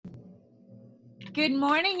Good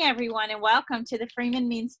morning, everyone, and welcome to the Freeman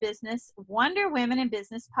Means Business Wonder Women in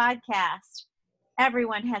Business podcast.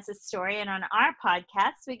 Everyone has a story, and on our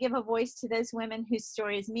podcast, we give a voice to those women whose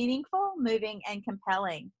story is meaningful, moving, and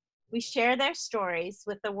compelling. We share their stories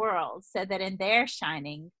with the world so that in their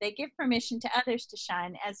shining, they give permission to others to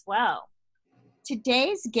shine as well.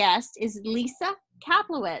 Today's guest is Lisa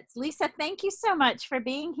Kaplowitz. Lisa, thank you so much for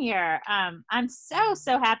being here. I'm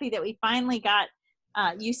so happy that we finally got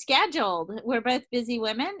you scheduled. We're both busy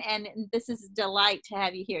women, and this is a delight to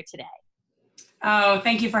have you here today. Oh,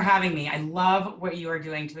 thank you for having me. I love what you are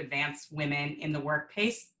doing to advance women in the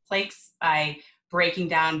workplace by breaking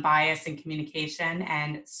down bias in communication,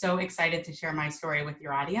 and so excited to share my story with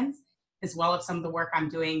your audience, as well as some of the work I'm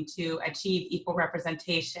doing to achieve equal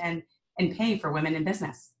representation and pay for women in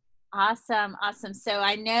business. Awesome. So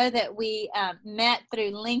I know that we met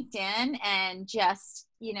through LinkedIn and just,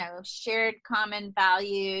 shared common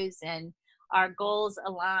values and our goals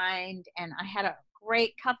aligned. And I had a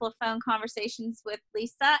great couple of phone conversations with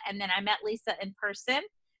Lisa. And then I met Lisa in person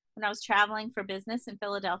when I was traveling for business in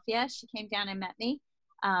Philadelphia. She came down and met me.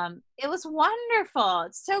 It was wonderful.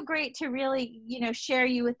 It's so great to really, share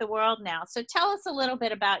you with the world now. So tell us a little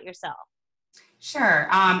bit about yourself. Sure.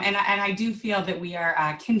 And I do feel that we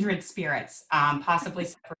are kindred spirits, possibly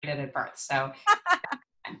separated at birth. So,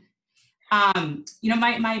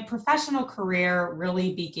 my professional career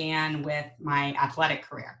really began with my athletic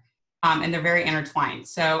career, and they're very intertwined.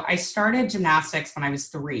 So I started gymnastics when I was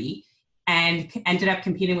 3 and ended up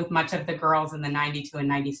competing with much of the girls in the 92 and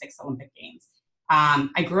 96 Olympic Games.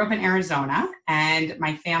 I grew up in Arizona, and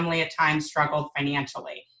my family at times struggled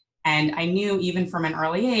financially. And I knew even from an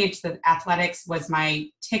early age that athletics was my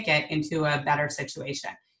ticket into a better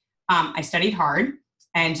situation. I studied hard,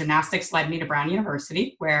 and gymnastics led me to Brown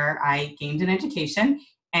University, where I gained an education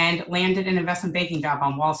and landed an investment banking job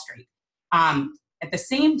on Wall Street. At the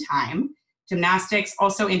same time, gymnastics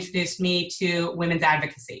also introduced me to women's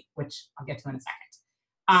advocacy, which I'll get to in a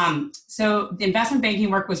second. So the investment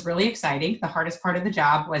banking work was really exciting. The hardest part of the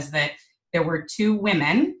job was that there were 2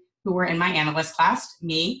 women who were in my analyst class,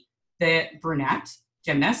 me, the brunette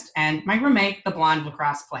gymnast, and my roommate, the blonde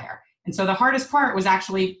lacrosse player. And so the hardest part was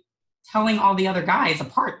actually telling all the other guys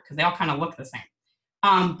apart because they all kind of look the same.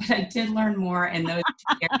 But I did learn more in those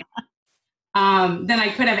 2 areas than I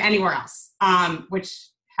could have anywhere else, which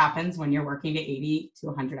happens when you're working to 80 to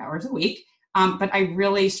 100 hours a week. But I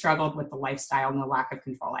really struggled with the lifestyle and the lack of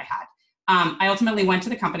control I had. I ultimately went to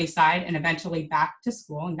the company side and eventually back to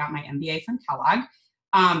school and got my MBA from Kellogg.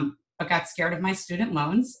 But got scared of my student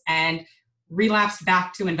loans and relapsed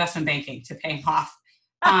back to investment banking to pay off.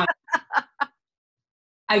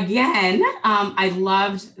 Again, I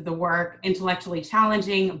loved the work, intellectually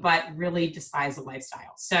challenging, but really despised the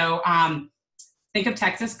lifestyle. So think of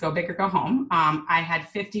Texas, go big or go home. I had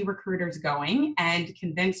 50 recruiters going and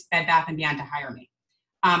convinced Bed Bath & Beyond to hire me.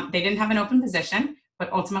 They didn't have an open position,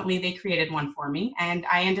 but ultimately they created one for me. And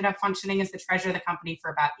I ended up functioning as the treasurer of the company for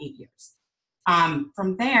about 8 years.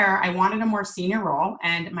 From there, I wanted a more senior role,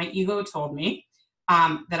 and my ego told me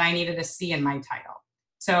that I needed a C in my title.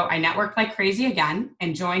 So I networked like crazy again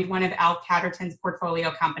and joined one of Al Catterton's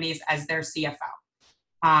portfolio companies as their CFO.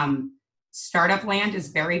 Startup land is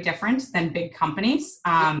very different than big companies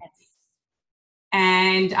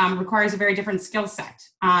and requires a very different skill set.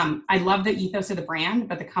 I love the ethos of the brand,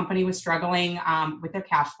 but the company was struggling with their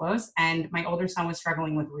cash flows, and my older son was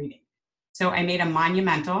struggling with reading. So I made a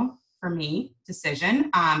monumental, for me,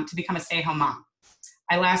 decision to become a stay-at-home mom.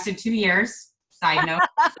 I lasted 2 years, side note.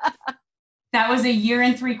 That was 1 year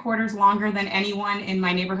and 3/4 longer than anyone in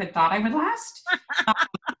my neighborhood thought I would last.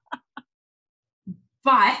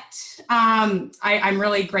 But I'm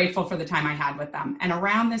really grateful for the time I had with them. And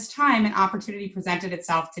around this time, an opportunity presented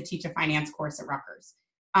itself to teach a finance course at Rutgers.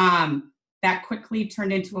 That quickly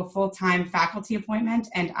turned into a full-time faculty appointment,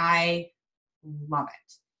 and I love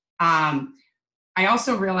it. I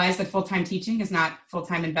also realized that full-time teaching is not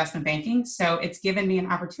full-time investment banking, so it's given me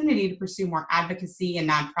an opportunity to pursue more advocacy and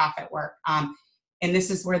nonprofit work. And this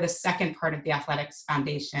is where the second part of the Athletics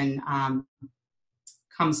Foundation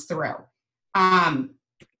comes through. Brown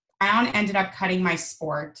ended up cutting my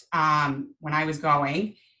sport when I was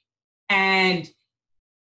going, and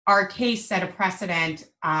our case set a precedent.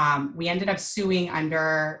 We ended up suing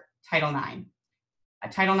under Title IX.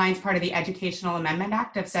 Title IX is part of the Educational Amendment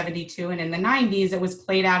Act of 72, and in the 90s, it was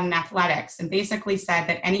played out in athletics and basically said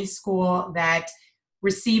that any school that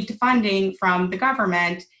received funding from the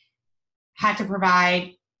government had to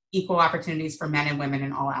provide equal opportunities for men and women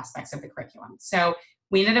in all aspects of the curriculum. So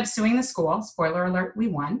we ended up suing the school. Spoiler alert, we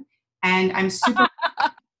won. And I'm super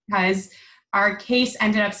because our case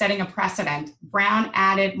ended up setting a precedent. Brown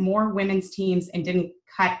added more women's teams and didn't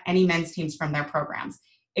cut any men's teams from their programs.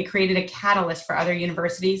 It created a catalyst for other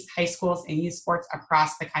universities, high schools, and youth sports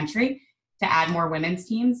across the country to add more women's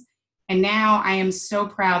teams. And now I am so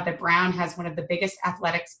proud that Brown has one of the biggest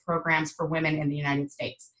athletics programs for women in the United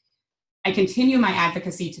States. I continue my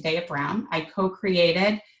advocacy today at Brown. I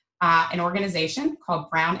co-created an organization called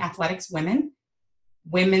Brown Athletics Women,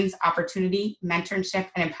 Women's Opportunity, Mentorship,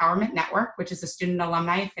 and Empowerment Network, which is a student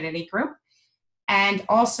alumni affinity group, and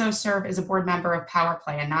also serve as a board member of Power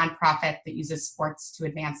Play, a nonprofit that uses sports to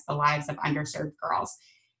advance the lives of underserved girls.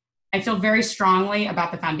 I feel very strongly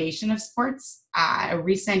about the foundation of sports. A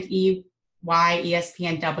recent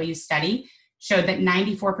ESPNW study showed that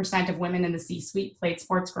 94% of women in the C-suite played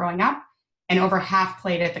sports growing up, and over half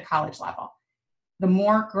played at the college level. The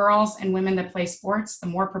more girls and women that play sports, the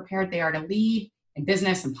more prepared they are to lead in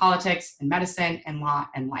business and politics and medicine and law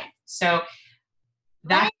and life. So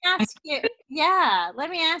let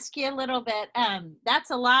me ask you a little bit.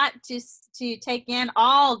 That's a lot to take in.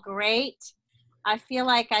 All great. I feel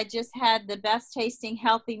like I just had the best tasting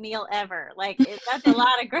healthy meal ever. Like that's a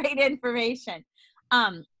lot of great information.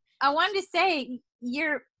 I wanted to say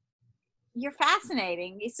you're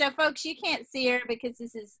fascinating. So folks, you can't see her because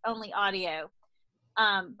this is only audio.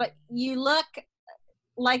 But you look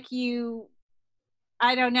like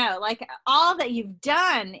I don't know, like all that you've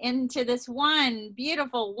done into this one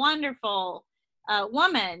beautiful, wonderful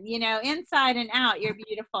woman, inside and out, you're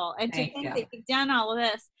beautiful. And to think that you've done all of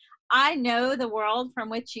this, I know the world from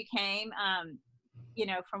which you came,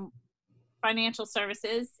 from financial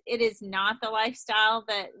services. It is not the lifestyle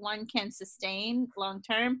that one can sustain long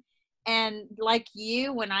term. And like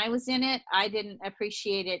you, when I was in it, I didn't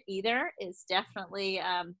appreciate it either. It's definitely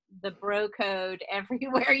the bro code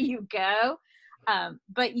everywhere you go.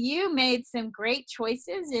 But you made some great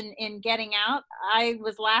choices in getting out. I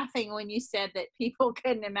was laughing when you said that people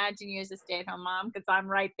couldn't imagine you as a stay-at-home mom, because I'm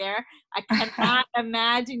right there. I cannot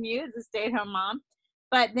imagine you as a stay-at-home mom.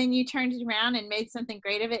 But then you turned it around and made something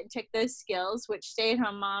great of it and took those skills, which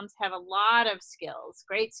stay-at-home moms have a lot of skills,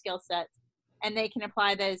 great skill sets, and they can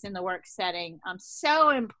apply those in the work setting. I'm so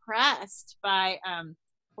impressed by,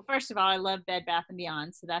 well, first of all, I love Bed Bath &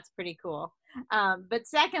 Beyond, so that's pretty cool. But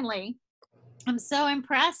secondly, I'm so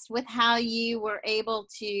impressed with how you were able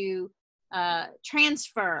to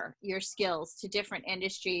transfer your skills to different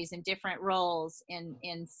industries and different roles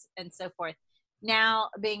and so forth. Now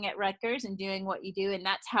being at Rutgers and doing what you do, and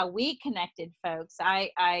that's how we connected, folks.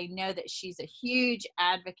 I know that she's a huge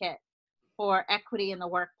advocate for equity in the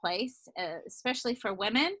workplace, especially for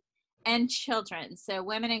women and children. So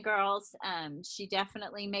women and girls, she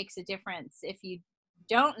definitely makes a difference. If you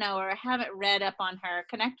don't know her or haven't read up on her,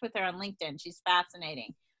 connect with her on LinkedIn. She's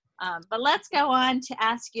fascinating. But let's go on to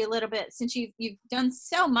ask you a little bit, since you've done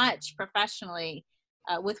so much professionally,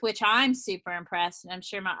 with which I'm super impressed, and I'm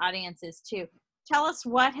sure my audience is too. Tell us,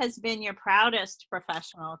 what has been your proudest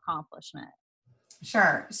professional accomplishment?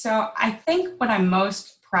 Sure. So I think what I'm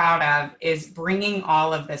most proud of is bringing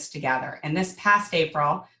all of this together. And this past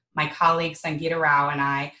April, my colleague Sangeeta Rao and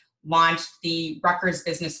I launched the Rutgers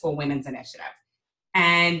Business School Women's Initiative.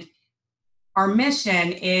 And our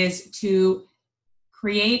mission is to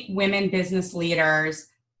create women business leaders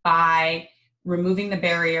by removing the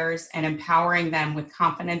barriers and empowering them with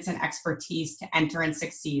confidence and expertise to enter and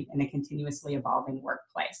succeed in a continuously evolving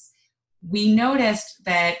workplace. We noticed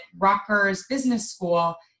that Rutgers Business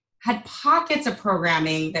School had pockets of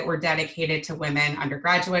programming that were dedicated to women,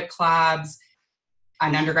 undergraduate clubs,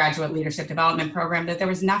 an undergraduate leadership development program, that there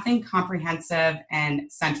was nothing comprehensive and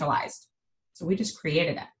centralized. So we just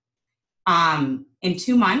created it. In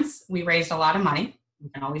 2 months, we raised a lot of money. We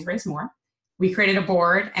can always raise more. We created a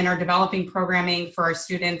board and are developing programming for our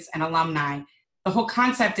students and alumni. The whole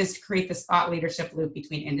concept is to create this thought leadership loop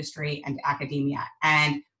between industry and academia.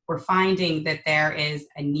 And we're finding that there is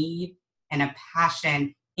a need and a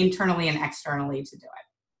passion internally and externally to do it.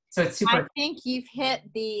 So it's super. I think you've hit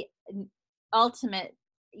the ultimate,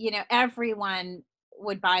 everyone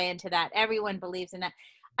would buy into that. Everyone believes in that.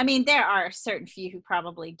 I mean, there are certain few who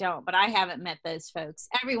probably don't, but I haven't met those folks.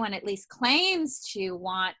 Everyone at least claims to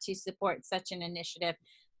want to support such an initiative.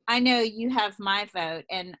 I know you have my vote,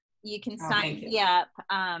 and you can sign me up.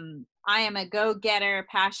 I am a go-getter,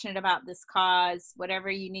 passionate about this cause. Whatever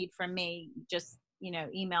you need from me, just,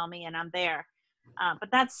 email me and I'm there. But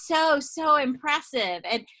that's so impressive.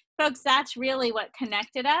 And folks, that's really what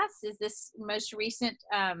connected us, is this most recent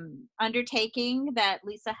undertaking that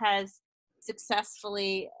Lisa has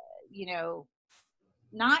successfully,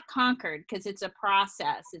 not conquered, because it's a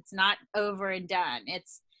process. It's not over and done.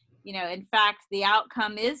 It's In fact, the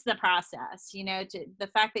outcome is the process. The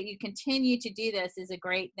fact that you continue to do this is a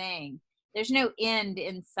great thing. There's no end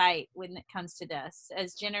in sight when it comes to this.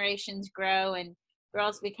 As generations grow and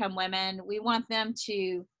girls become women, we want them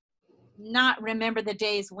to not remember the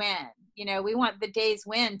days when. We want the days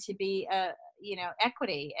when to be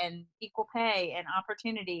equity and equal pay and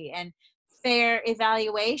opportunity and fair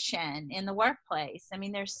evaluation in the workplace. I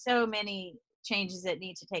mean, there's so many changes that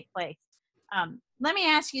need to take place. Let me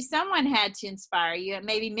ask you, someone had to inspire you,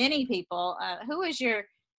 maybe many people. Who was your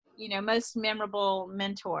most memorable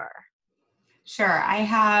mentor? Sure. I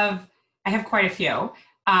have quite a few,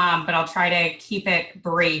 but I'll try to keep it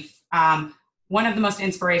brief. One of the most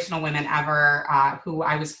inspirational women ever, who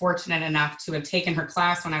I was fortunate enough to have taken her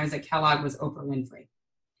class when I was at Kellogg, was Oprah Winfrey.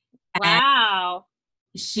 Wow.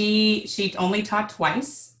 And she only taught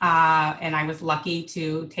twice, and I was lucky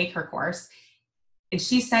to take her course. And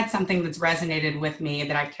she said something that's resonated with me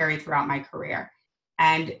that I've carried throughout my career.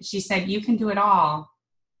 And she said, you can do it all,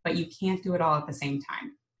 but you can't do it all at the same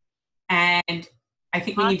time. And I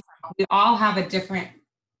think we all have a different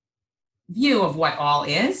view of what all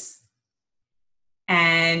is.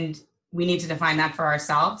 And we need to define that for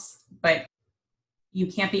ourselves, but you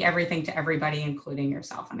can't be everything to everybody, including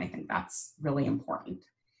yourself. And I think that's really important.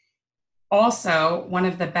 Also, one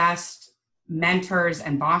of the best mentors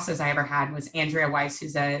and bosses I ever had was Andrea Weiss,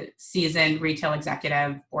 who's a seasoned retail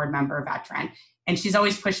executive, board member, veteran. And she's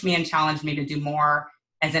always pushed me and challenged me to do more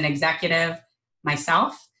as an executive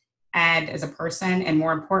myself and as a person, and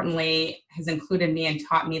more importantly, has included me and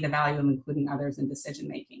taught me the value of including others in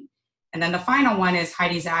decision-making. And then the final one is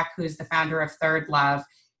Heidi Zak, who's the founder of Third Love.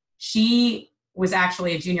 She was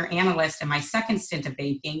actually a junior analyst in my second stint of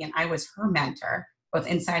baking, and I was her mentor, both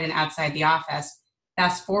inside and outside the office.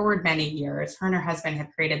 Fast forward many years, her and her husband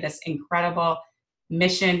have created this incredible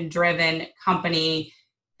mission-driven company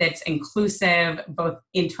that's inclusive, both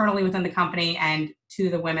internally within the company and to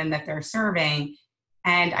the women that they're serving.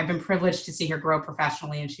 And I've been privileged to see her grow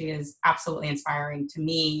professionally, and she is absolutely inspiring to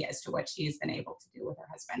me as to what she's been able to do with her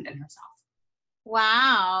husband and herself.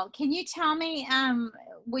 Wow. Can you tell me,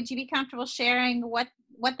 would you be comfortable sharing what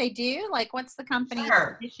they do? Like, what's the company's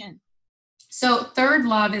mission? So Third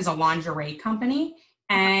Love is a lingerie company,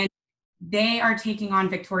 and they are taking on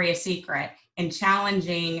Victoria's Secret and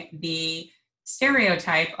challenging the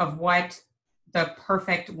stereotype of what the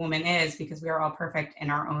perfect woman is, because we are all perfect in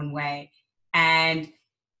our own way. And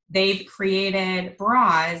they've created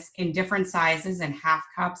bras in different sizes and half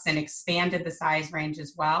cups and expanded the size range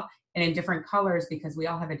as well, and in different colors, because we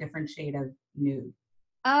all have a different shade of nude.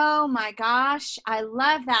 Oh my gosh, I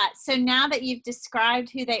love that. So now that you've described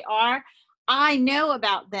who they are, I know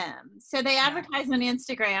about them. So they advertise on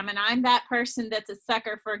Instagram, and I'm that person that's a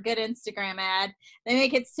sucker for a good Instagram ad. They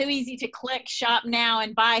make it so easy to click shop now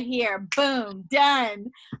and buy here. Boom, done.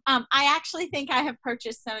 I actually think I have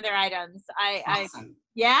purchased some of their items. Awesome.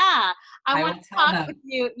 I want to talk with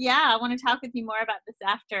you. Yeah, I want to talk with you more about this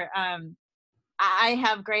after. I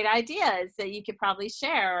have great ideas that you could probably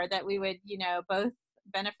share, or that we would, both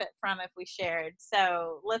benefit from if we shared.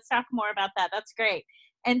 So let's talk more about that. That's great.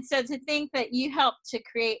 And so to think that you helped to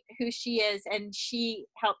create who she is and she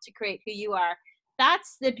helped to create who you are,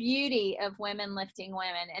 that's the beauty of women lifting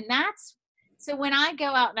women. And so when I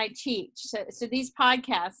go out and I teach, so these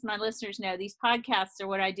podcasts, my listeners know these podcasts are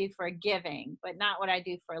what I do for a giving, but not what I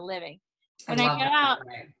do for a living. When I go out,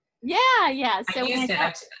 yeah. So I used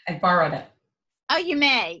it. I borrowed it. Oh, you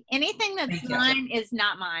may. Anything that's mine is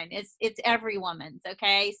not mine. It's every woman's.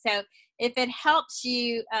 Okay. So if it helps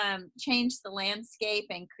you change the landscape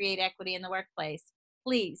and create equity in the workplace,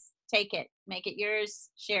 please take it, make it yours,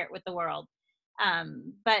 share it with the world.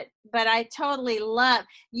 But I totally love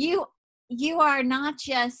you. You are not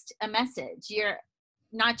just a message. You're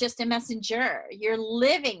not just a messenger. You're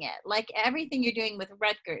living it. Like everything you're doing with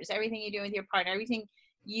Rutgers, everything you're doing with your partner, everything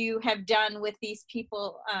you have done with these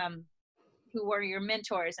people who were your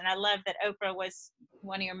mentors. And I love that Oprah was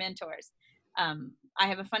one of your mentors. I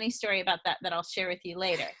have a funny story about that I'll share with you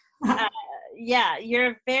later. Yeah,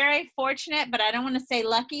 you're very fortunate, but I don't want to say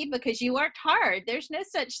lucky, because you worked hard. There's no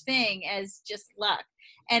such thing as just luck.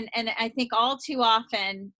 And I think all too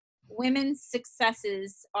often women's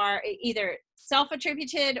successes are either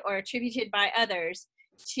self-attributed or attributed by others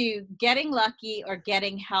to getting lucky or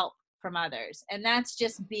getting help from others. And that's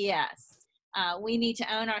just BS. We need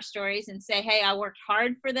to own our stories and say, hey, I worked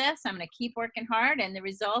hard for this. I'm going to keep working hard. And the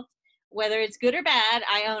result, whether it's good or bad,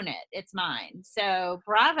 I own it. It's mine. So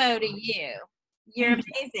bravo to you. You're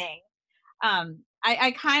amazing.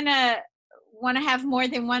 I kind of want to have more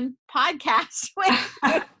than one podcast with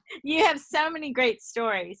you. You have so many great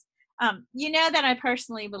stories. You know that I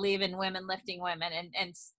personally believe in women lifting women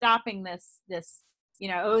and stopping this,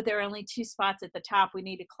 oh, there are only two spots at the top. We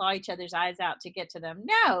need to claw each other's eyes out to get to them.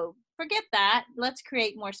 No, forget that. Let's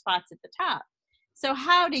create more spots at the top. So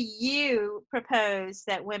how do you propose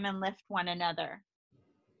that women lift one another?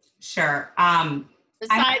 Sure.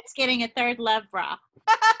 Besides getting a third love bra.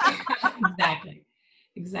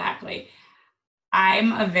 Exactly.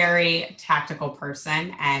 I'm a very tactical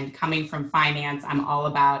person, and coming from finance, I'm all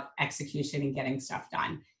about execution and getting stuff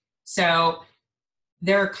done. So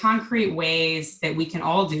there are concrete ways that we can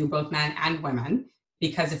all do, both men and women,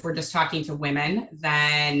 because if we're just talking to women,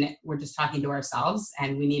 then we're just talking to ourselves,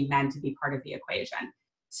 and we need men to be part of the equation.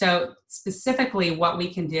 So specifically what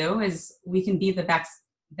we can do is we can be the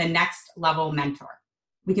next level mentor.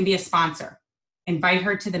 We can be a sponsor, invite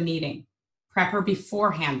her to the meeting, prep her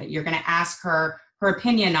beforehand that you're going to ask her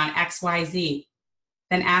opinion on XYZ,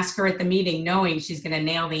 then ask her at the meeting knowing she's going to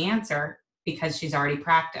nail the answer because she's already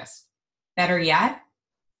practiced. Better yet,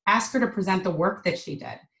 ask her to present the work that she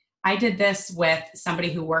did. I did this with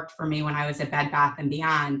somebody who worked for me when I was at Bed Bath &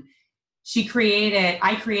 Beyond. I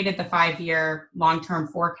created the 5-year long-term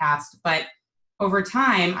forecast, but over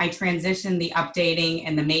time, I transitioned the updating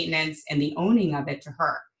and the maintenance and the owning of it to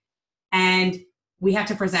her. And we had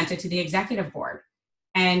to present it to the executive board.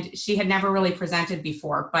 And she had never really presented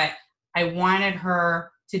before, but I wanted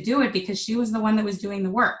her to do it because she was the one that was doing the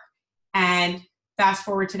work. And fast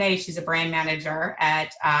forward today, she's a brand manager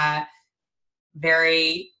at a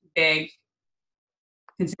very big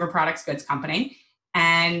consumer products goods company.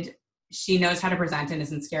 And she knows how to present and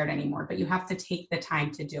isn't scared anymore, but you have to take the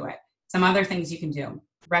time to do it. Some other things you can do: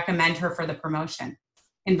 recommend her for the promotion,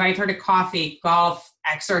 invite her to coffee, golf,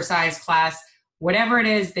 exercise class, whatever it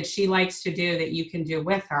is that she likes to do that you can do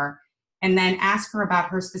with her, and then ask her about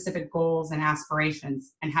her specific goals and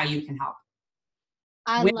aspirations and how you can help.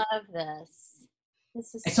 I love this.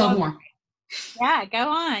 This is I told more. Yeah, go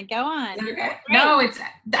on. Okay. No,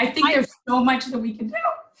 I think there's so much that we can do.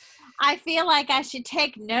 I feel like I should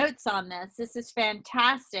take notes on this. This is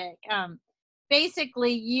fantastic.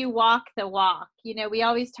 Basically, you walk the walk. We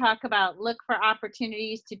always talk about look for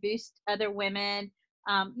opportunities to boost other women.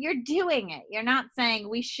 You're doing it. You're not saying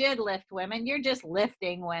we should lift women. You're just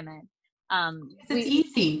lifting women. It's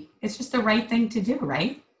easy. It's just the right thing to do,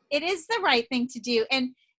 right? It is the right thing to do.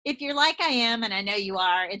 And if you're like I am, and I know you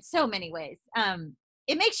are in so many ways,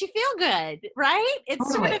 it makes you feel good, right? It's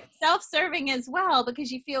Totally. sort of self-serving as well,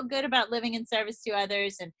 because you feel good about living in service to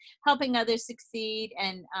others and helping others succeed.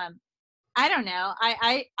 And I don't know,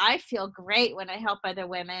 I feel great when I help other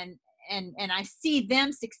women and I see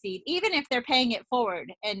them succeed, even if they're paying it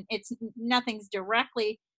forward and nothing's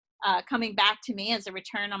directly coming back to me as a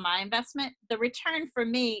return on my investment. The return for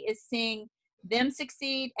me is seeing them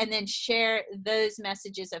succeed and then share those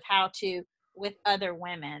messages of how to with other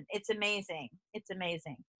women. It's amazing.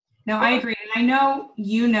 No, I agree. And I know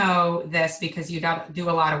you know this because you do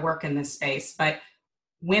a lot of work in this space, but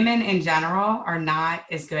women in general are not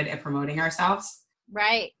as good at promoting ourselves.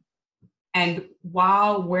 Right. And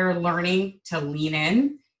while we're learning to lean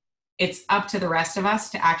in, it's up to the rest of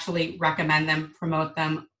us to actually recommend them, promote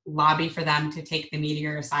them, lobby for them to take the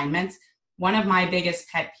meatier assignments. One of my biggest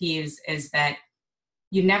pet peeves is that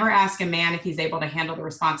you never ask a man if he's able to handle the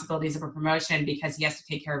responsibilities of a promotion because he has to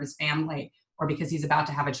take care of his family or because he's about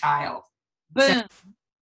to have a child. Boom.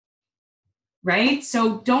 Right?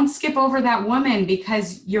 So don't skip over that woman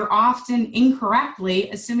because you're often incorrectly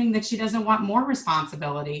assuming that she doesn't want more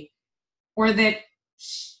responsibility or that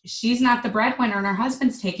she's not the breadwinner and her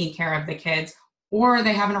husband's taking care of the kids, or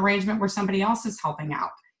they have an arrangement where somebody else is helping out.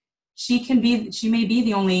 She may be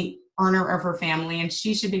the only earner of her family and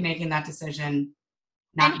she should be making that decision.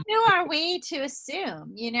 And who are we to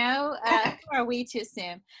assume, who are we to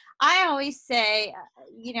assume? I always say,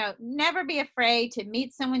 never be afraid to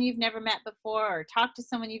meet someone you've never met before or talk to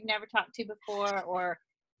someone you've never talked to before or,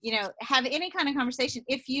 have any kind of conversation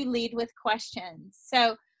if you lead with questions.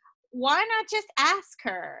 So why not just ask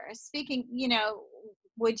her, speaking,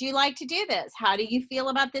 would you like to do this? How do you feel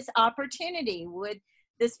about this opportunity? Would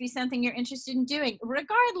this be something you're interested in doing,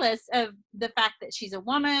 regardless of the fact that she's a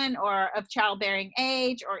woman or of childbearing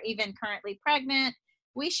age or even currently pregnant?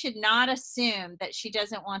 We should not assume that she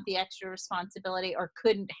doesn't want the extra responsibility or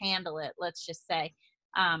couldn't handle it, let's just say.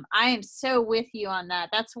 I am so with you on that.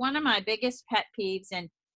 That's one of my biggest pet peeves. And,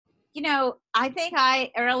 I think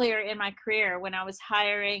earlier in my career, when I was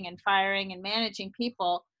hiring and firing and managing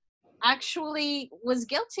people, actually was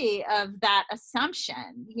guilty of that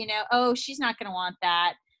assumption, oh, she's not going to want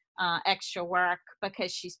that extra work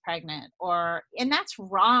because she's pregnant, and that's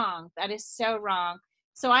wrong. That is so wrong.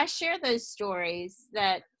 So I share those stories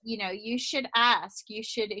that, you should ask, you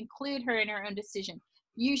should include her in her own decision.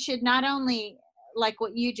 You should not only, like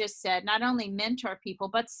what you just said, not only mentor people,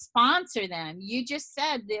 but sponsor them. You just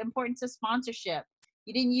said the importance of sponsorship.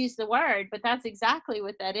 You didn't use the word, but that's exactly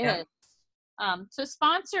what that Yeah. is. So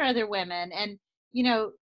sponsor other women and, you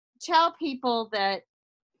know, tell people that,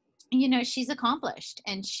 she's accomplished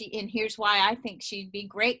and here's why I think she'd be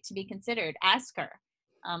great to be considered. Ask her.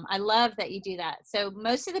 I love that you do that. So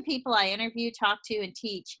most of the people I interview, talk to, and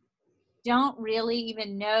teach don't really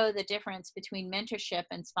even know the difference between mentorship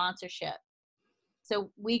and sponsorship.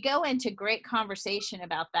 So we go into great conversation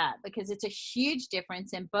about that because it's a huge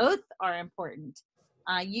difference and both are important.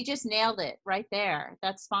 You just nailed it right there.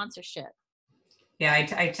 That's sponsorship. Yeah,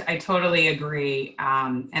 I totally agree.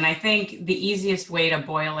 And I think the easiest way to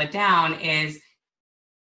boil it down is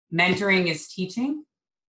mentoring is teaching,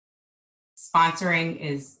 sponsoring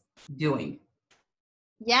is doing.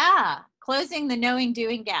 Yeah. Closing the knowing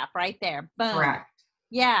doing gap right there. Boom. Correct.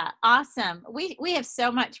 Yeah. Awesome. We have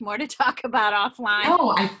so much more to talk about offline.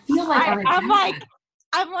 No, I feel like I'm like,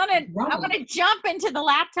 I want to jump into the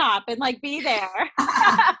laptop and like be there.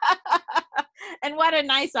 And what a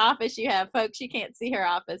nice office you have, folks. You can't see her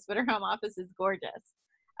office, but her home office is gorgeous.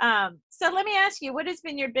 So let me ask you, what has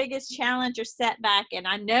been your biggest challenge or setback? And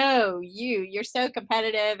I know you're so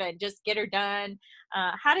competitive and just get her done.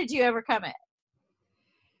 How did you overcome it?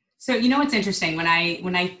 So, what's interesting when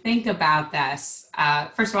I think about this,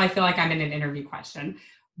 first of all, I feel like I'm in an interview question,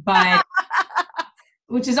 but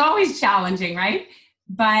which is always challenging, right?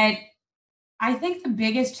 But I think the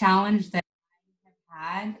biggest challenge that I've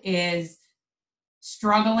had is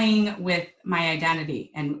struggling with my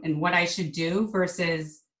identity and what I should do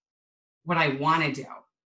versus what I want to do.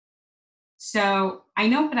 So I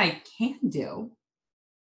know what I can do.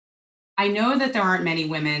 I know that there aren't many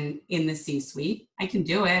women in the C-suite. I can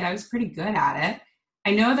do it. I was pretty good at it.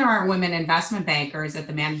 I know there aren't women investment bankers at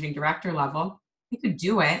the managing director level. I could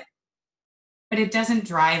do it, but it doesn't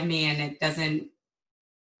drive me and it doesn't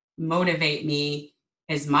motivate me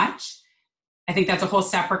as much. I think that's a whole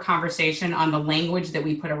separate conversation on the language that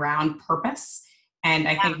we put around purpose. And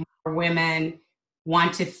I think more women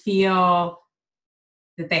want to feel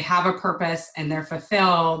that they have a purpose and they're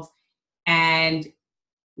fulfilled. And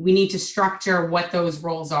we need to structure what those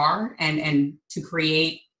roles are and to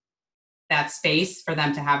create that space for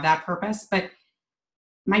them to have that purpose. But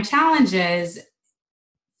my challenge is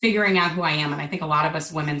figuring out who I am. And I think a lot of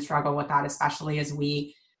us women struggle with that, especially as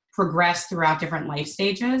we progress throughout different life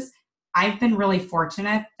stages. I've been really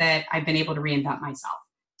fortunate that I've been able to reinvent myself.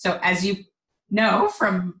 So as you know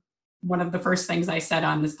from one of the first things I said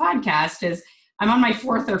on this podcast is I'm on my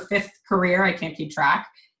 4th or 5th career. I can't keep track.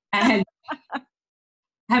 And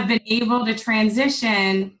have been able to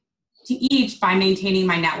transition to each by maintaining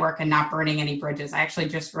my network and not burning any bridges. I actually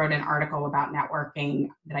just wrote an article about networking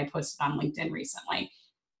that I posted on LinkedIn recently.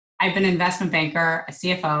 I've been an investment banker, a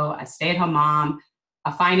CFO, a stay-at-home mom,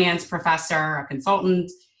 a finance professor, a consultant,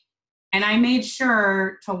 and I made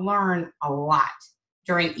sure to learn a lot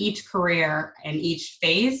during each career and each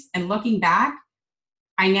phase. And looking back,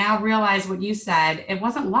 I now realize what you said, it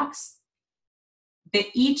wasn't luck. That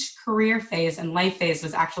each career phase and life phase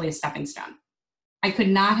was actually a stepping stone. I could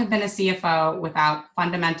not have been a CFO without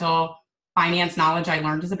fundamental finance knowledge I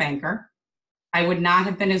learned as a banker. I would not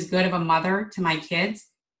have been as good of a mother to my kids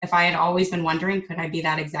if I had always been wondering, could I be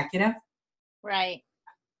that executive? Right.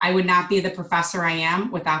 I would not be the professor I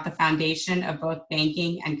am without the foundation of both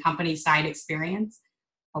banking and company side experience,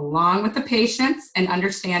 along with the patience and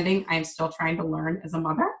understanding I am still trying to learn as a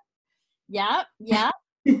mother. Yeah. Yeah.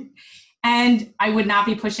 And I would not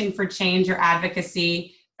be pushing for change or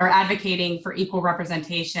advocacy or advocating for equal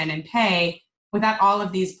representation and pay without all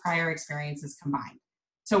of these prior experiences combined.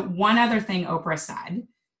 So one other thing Oprah said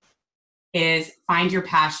is find your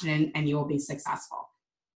passion and you will be successful.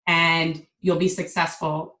 And you'll be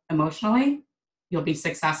successful emotionally, you'll be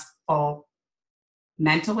successful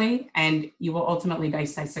mentally, and you will ultimately be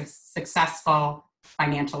successful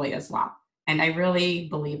financially as well. And I really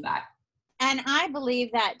believe that. And I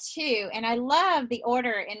believe that too. And I love the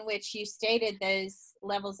order in which you stated those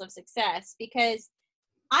levels of success, because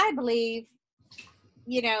I believe,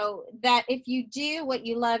 that if you do what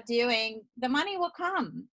you love doing, the money will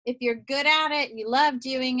come. If you're good at it, you love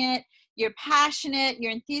doing it, you're passionate,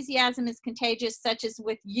 your enthusiasm is contagious, such as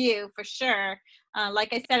with you for sure. Like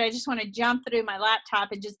I said, I just want to jump through my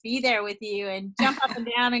laptop and just be there with you and jump up and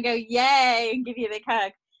down and go, yay, and give you a big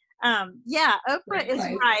hug. Yeah, Oprah is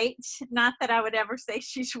right. Not that I would ever say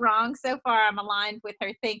she's wrong. So far, I'm aligned with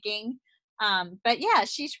her thinking. But yeah,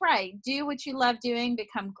 she's right. Do what you love doing,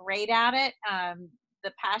 become great at it.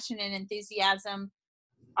 the passion and enthusiasm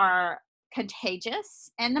are contagious,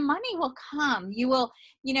 and the money will come. You will,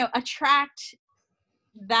 attract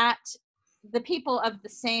that, the people of the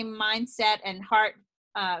same mindset and heart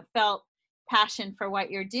felt passion for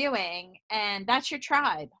what you're doing, and that's your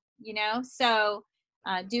tribe. So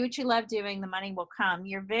do what you love doing, the money will come.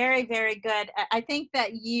 You're very, very good. I think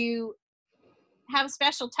that you have a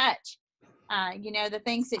special touch. The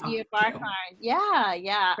things that you embark on.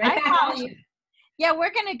 Yeah. Right back follow at you. you. Yeah,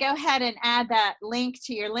 we're going to go ahead and add that link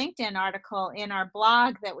to your LinkedIn article in our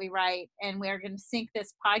blog that we write, and we're going to sync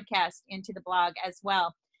this podcast into the blog as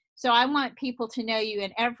well. So I want people to know you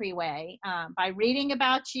in every way, by reading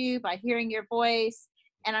about you, by hearing your voice,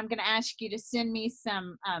 and I'm going to ask you to send me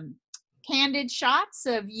some candid shots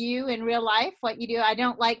of you in real life, what you do. I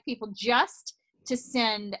don't like people just to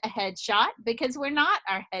send a headshot, because we're not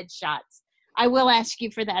our headshots. I will ask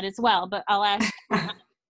you for that as well, but I'll ask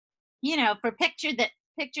for pictures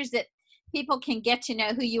that people can get to know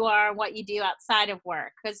who you are and what you do outside of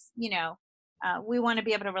work, because we want to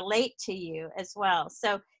be able to relate to you as well.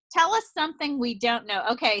 So tell us something we don't know.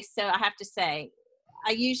 Okay, so I have to say,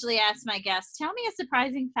 I usually ask my guests, tell me a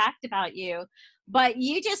surprising fact about you, but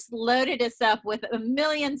you just loaded us up with a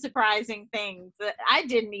million surprising things that I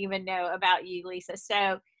didn't even know about you, Lisa.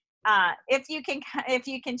 So if you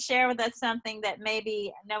can share with us something that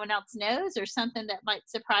maybe no one else knows, or something that might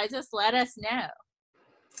surprise us, let us know.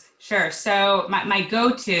 Sure. So my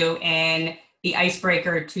go-to in the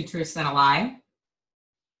icebreaker, Two Truths and a Lie,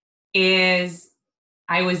 is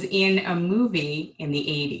I was in a movie in the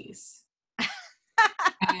 80s.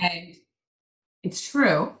 And it's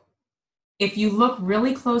true. If you look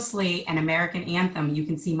really closely at American Anthem, you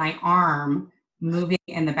can see my arm moving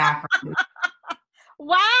in the background.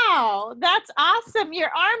 Wow, that's awesome. Your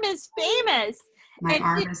arm is famous. My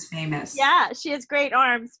arm is famous. Yeah, she has great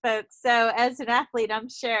arms, folks. So as an athlete, I'm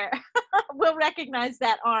sure we'll recognize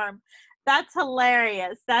that arm. That's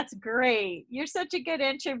hilarious. That's great. You're such a good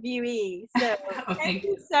interviewee. So thank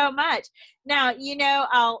you so much. Now,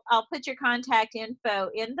 I'll put your contact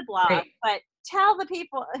info in the blog, Great. but tell the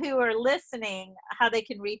people who are listening how they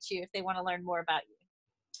can reach you if they want to learn more about you.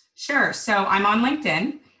 Sure. So I'm on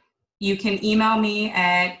LinkedIn. You can email me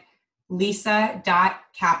at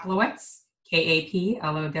lisa.kaplowitz,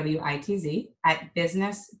 KAPLOWITZ, at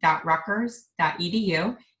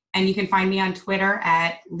business.rutgers.edu. And you can find me on Twitter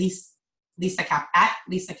at Lisa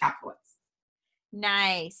Kaplowitz.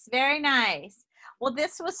 Nice. Very nice. Well,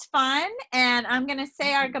 this was fun, and I'm going to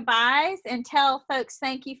say our goodbyes and tell folks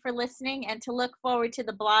thank you for listening, and to look forward to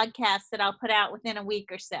the blogcast that I'll put out within a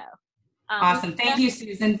week or so. Awesome. Thank you,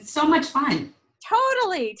 Susan. So much fun.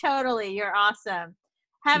 Totally. You're awesome.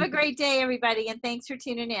 Have a great day, everybody, and thanks for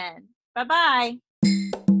tuning in. Bye-bye.